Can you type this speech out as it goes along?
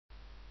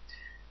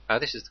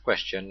This is the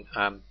question.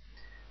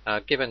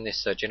 Given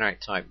this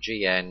generic type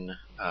Gn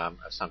of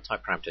some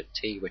type parameter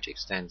t which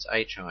extends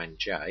hi and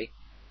j,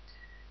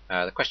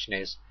 the question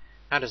is,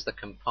 how does the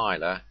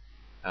compiler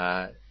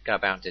go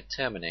about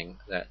determining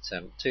that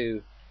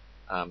two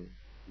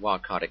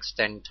wildcard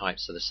extend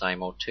types are the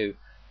same or two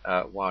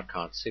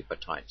wildcard super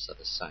types are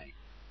the same?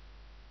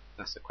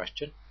 That's the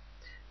question.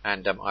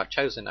 And I've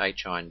chosen hi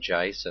and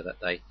j so that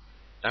they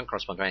don't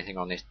correspond to anything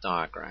on this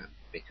diagram,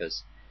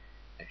 because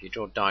if you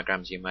draw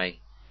diagrams you may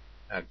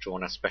have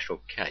drawn a special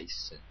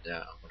case, and I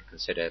want to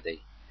consider the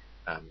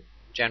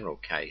general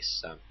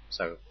case,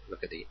 so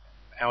look at the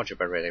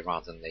algebra really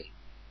rather than the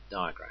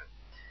diagram.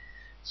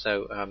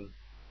 So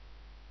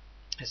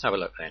let's have a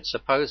look then.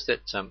 Suppose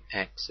that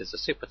x is a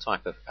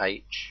supertype of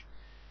h,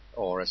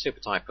 or a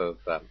supertype of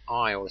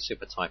I, or a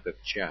supertype of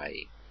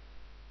j.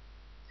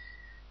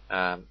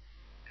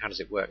 How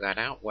does it work that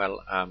out?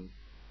 Well,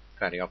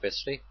 fairly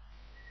obviously,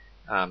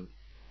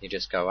 you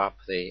just go up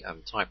the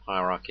type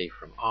hierarchy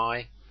from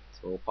I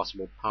through all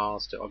possible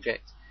paths to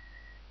object,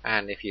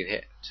 and if you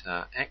hit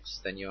x,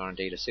 then you are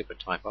indeed a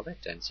supertype of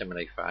it, and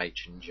similarly for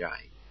h and j.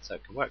 So you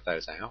can work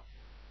those out.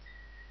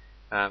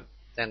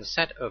 Then the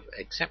set of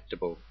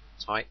acceptable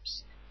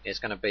types is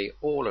going to be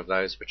all of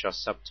those which are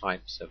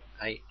subtypes of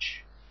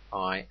h,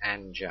 I,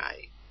 and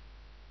j.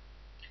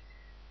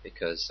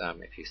 Because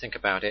if you think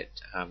about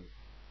it, you're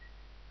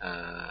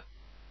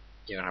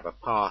going to have a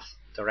path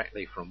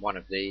directly from one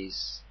of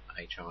these,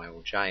 h, I,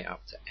 or j,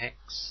 up to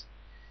x.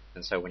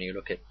 And so when you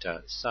look at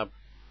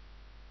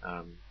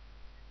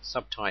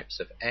subtypes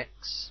of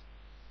x,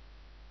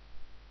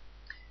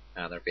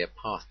 there'll be a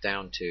path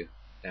down to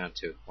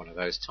one of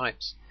those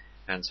types,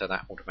 and so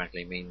that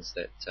automatically means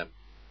that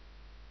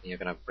you're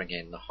going to bring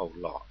in the whole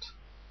lot,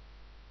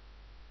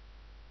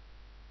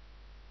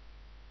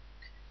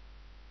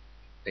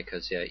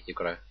 because you've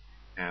got to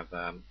have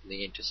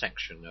the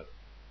intersection of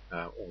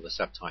all the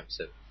subtypes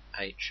of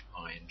h,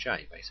 I, and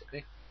j,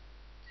 basically.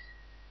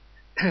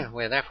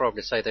 We're therefore able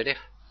to say that if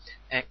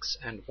x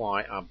and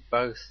y are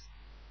both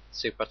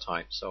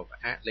supertypes of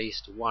at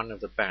least one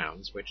of the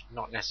bounds, which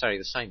not necessarily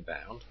the same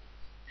bound,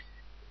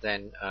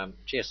 then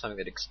g of something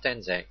that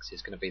extends x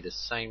is going to be the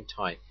same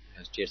type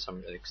as g of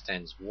something that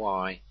extends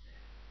y,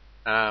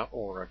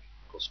 or of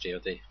course g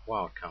of the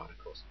wildcard, of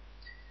course.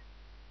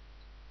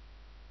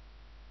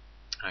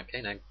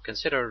 Okay, now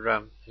consider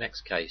the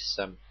next case,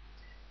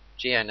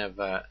 Gn of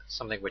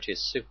something which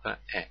is super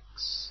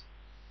x,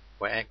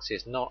 where x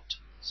is not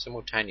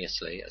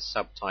simultaneously a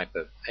subtype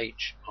of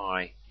h,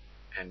 I,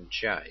 and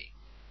j.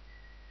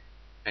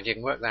 And you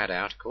can work that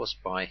out, of course,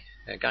 by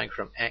going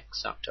from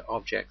x up to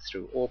object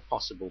through all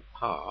possible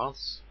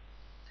paths,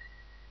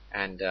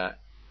 and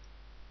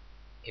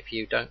if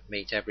you don't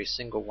meet every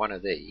single one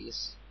of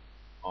these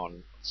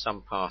on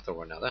some path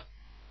or another,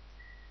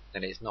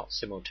 then it's not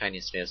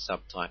simultaneously a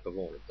subtype of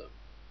all of them.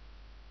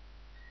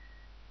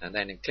 And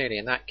then clearly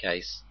in that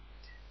case,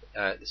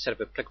 the set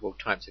of applicable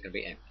types are going to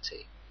be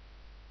empty.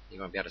 You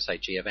won't be able to say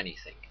g of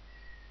anything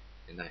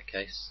in that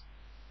case,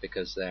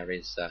 because there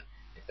is,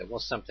 if there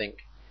was something,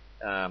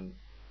 there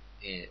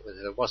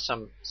was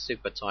some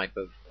supertype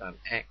of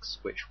x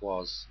which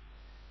was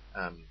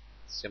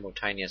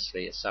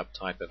simultaneously a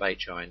subtype of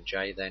h, I, and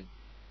j, then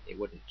it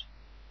wouldn't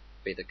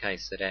be the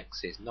case that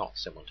x is not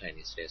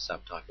simultaneously a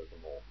subtype of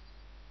them all.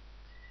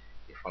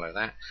 You follow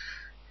that?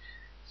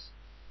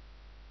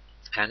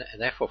 And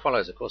therefore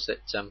follows, of course,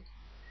 that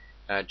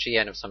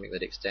Gn of something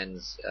that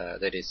extends,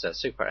 that is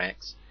super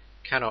x,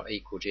 cannot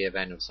equal g of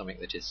n of something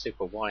that is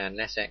super y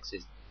unless x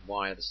and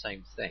y are the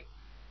same thing.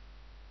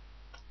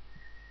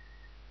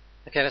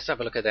 Okay, let's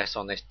have a look at this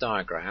on this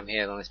diagram.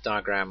 Here on this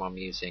diagram I'm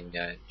using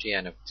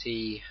Gn of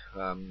t,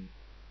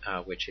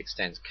 which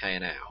extends k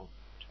and l,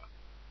 which I'll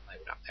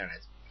label up there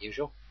as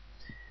usual.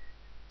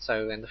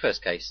 So in the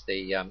first case,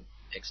 the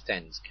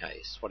extends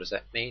case, what does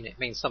that mean? It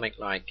means something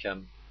like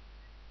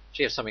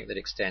g of something that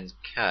extends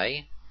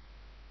k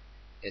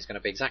is going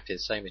to be exactly the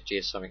same as g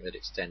of something that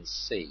extends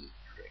c,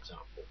 for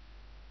example.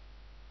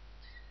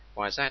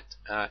 Why is that?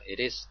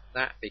 It is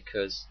that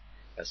because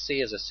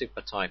c is a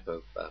supertype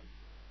of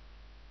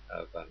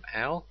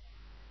L,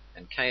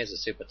 and k is a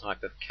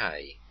supertype of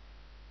k,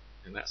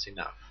 and that's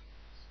enough.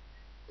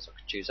 Of course I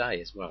could choose A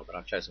as well, but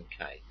I've chosen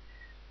k.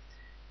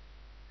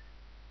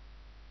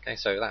 Okay,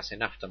 so that's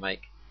enough to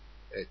make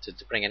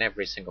to bring in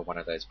every single one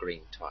of those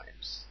green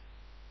types.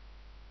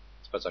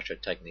 I suppose I should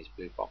have taken these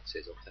blue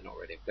boxes off, they're not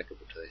really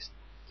applicable to this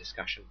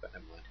discussion, but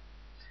never mind.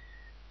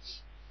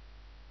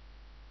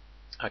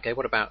 Okay,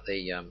 what about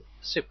the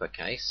super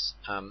case?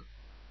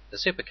 The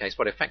super case,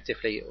 what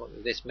effectively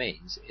this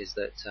means is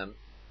that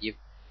you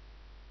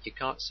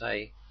can't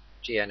say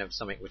Gn of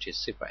something which is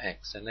super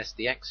x unless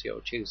the x you're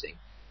choosing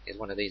is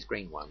one of these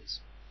green ones.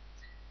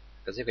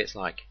 Because if it's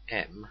like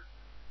m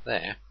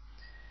there,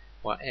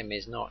 well, m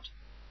is not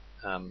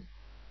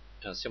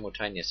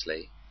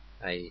simultaneously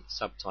a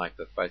subtype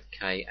of both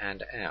k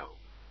and l,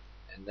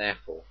 and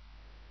therefore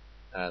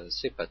the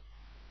super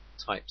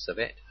types of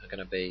it are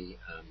going to be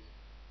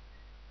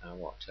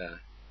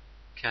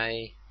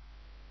k,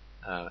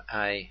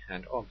 A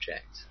and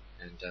object,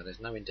 and there's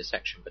no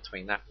intersection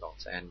between that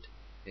lot and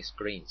this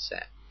green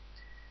set.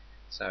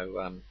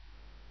 So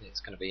it's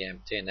going to be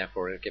empty, and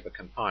therefore it'll give a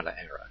compiler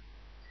error.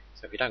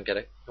 So if you don't get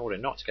it, in order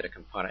not to get a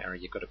compiler error,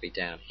 you've got to be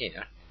down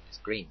here, this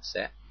green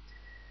set,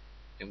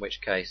 in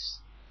which case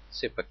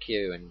super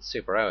Q and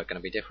super O are going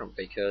to be different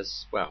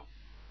because, well,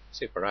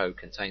 super O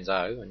contains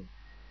O and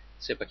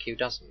super Q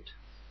doesn't.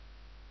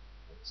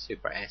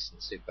 Super S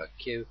and super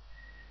Q,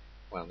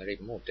 well, they're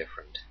even more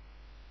different.